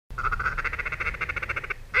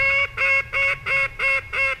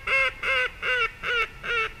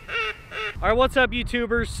All right, what's up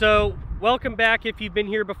YouTubers? So welcome back if you've been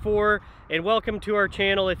here before, and welcome to our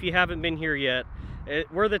channel if you haven't been here yet.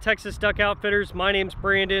 We're the Texas Duck Outfitters. My name's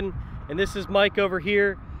Brandon and this is Mike over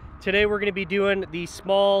here. Today we're going to be doing the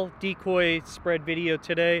small decoy spread video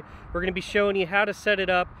today. We're going to be showing you how to set it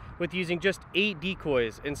up with using just 8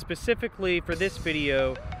 decoys, and specifically for this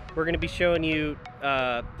video we're going to be showing you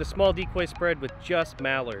the small decoy spread with just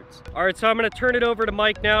mallards. All right, so I'm going to turn it over to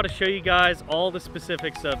Mike now to show you guys all the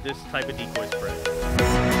specifics of this type of decoy spread.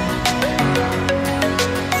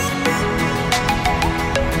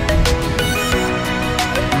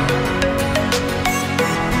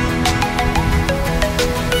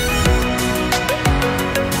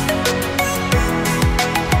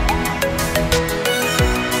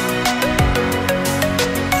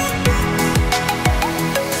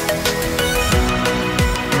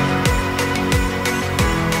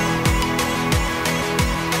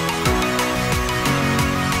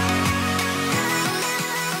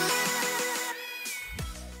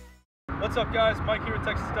 What's up guys, Mike here with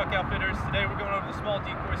Texas Duck Outfitters. Today we're going over the small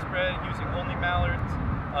decoy spread using only mallards.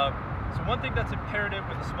 So one thing that's imperative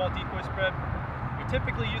with the small decoy spread, you're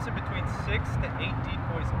typically using between 6 to 8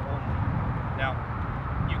 decoys only. Now,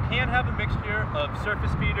 you can have a mixture of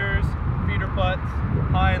surface feeders, feeder butts,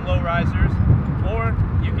 high and low risers, or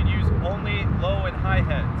you can use only low and high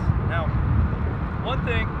heads. Now, one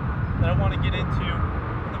thing that I want to get into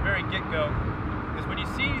from the very get-go is when you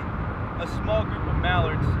see a small group of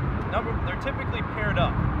mallards, they're typically paired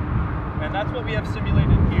up, and that's what we have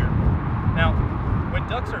simulated here. Now, when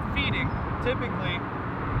ducks are feeding, typically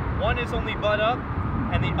one is only butt up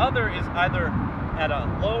and the other is either at a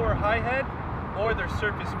low or high head, or they're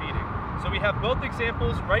surface feeding. So we have both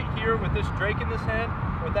examples right here with this drake in this hen,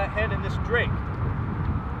 or that hen in this drake.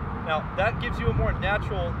 Now that gives you a more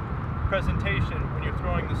natural presentation when you're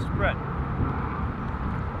throwing the spread.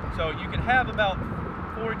 So you can have about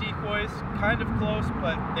 4 decoys, kind of close,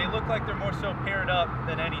 but they look like they're more so paired up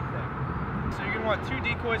than anything. So you're going to want 2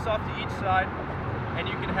 decoys off to each side, and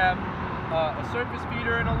you can have a surface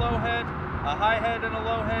feeder and a low head, a high head and a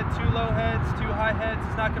low head, 2 low heads, 2 high heads.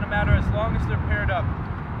 It's not going to matter as long as they're paired up.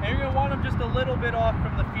 And you're going to want them just a little bit off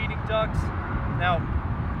from the feeding ducks. Now,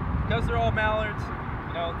 because they're all mallards,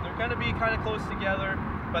 you know, they're going to be kind of close together,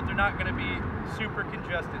 but they're not going to be super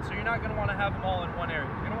congested. So you're not going to want to have them all in one area.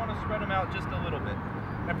 You're going to want to spread them out just a little bit.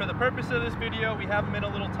 And for the purpose of this video, we have them in a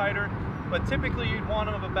little tighter, but typically you'd want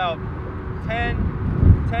them about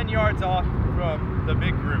 10 yards off from the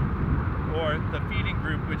big group, or the feeding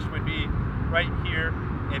group, which would be right here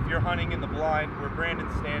if you're hunting in the blind where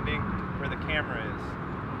Brandon's standing, where the camera is.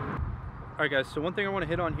 Alright guys, so one thing I want to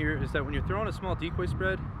hit on here is that when you're throwing a small decoy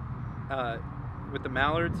spread with the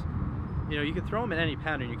mallards, you know, you can throw them in any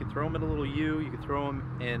pattern. You can throw them in a little U, you can throw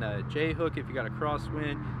them in a J hook if you got a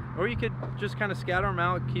crosswind, or you could just kind of scatter them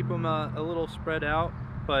out, keep them a little spread out.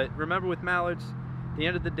 But remember, with mallards, at the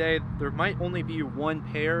end of the day, there might only be one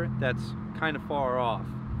pair that's kind of far off.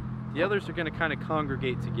 The others are going to kind of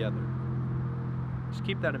congregate together. Just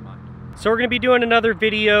keep that in mind. So we're going to be doing another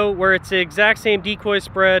video where it's the exact same decoy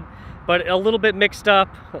spread, but a little bit mixed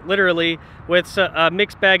up, literally, with a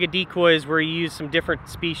mixed bag of decoys where you use some different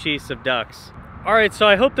species of ducks. Alright, so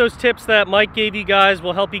I hope those tips that Mike gave you guys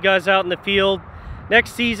will help you guys out in the field.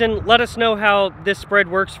 Next season, let us know how this spread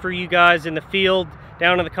works for you guys in the field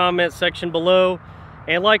down in the comment section below.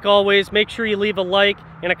 And like always, make sure you leave a like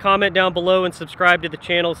and a comment down below and subscribe to the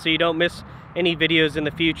channel so you don't miss any videos in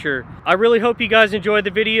the future. I really hope you guys enjoyed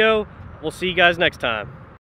the video. We'll see you guys next time.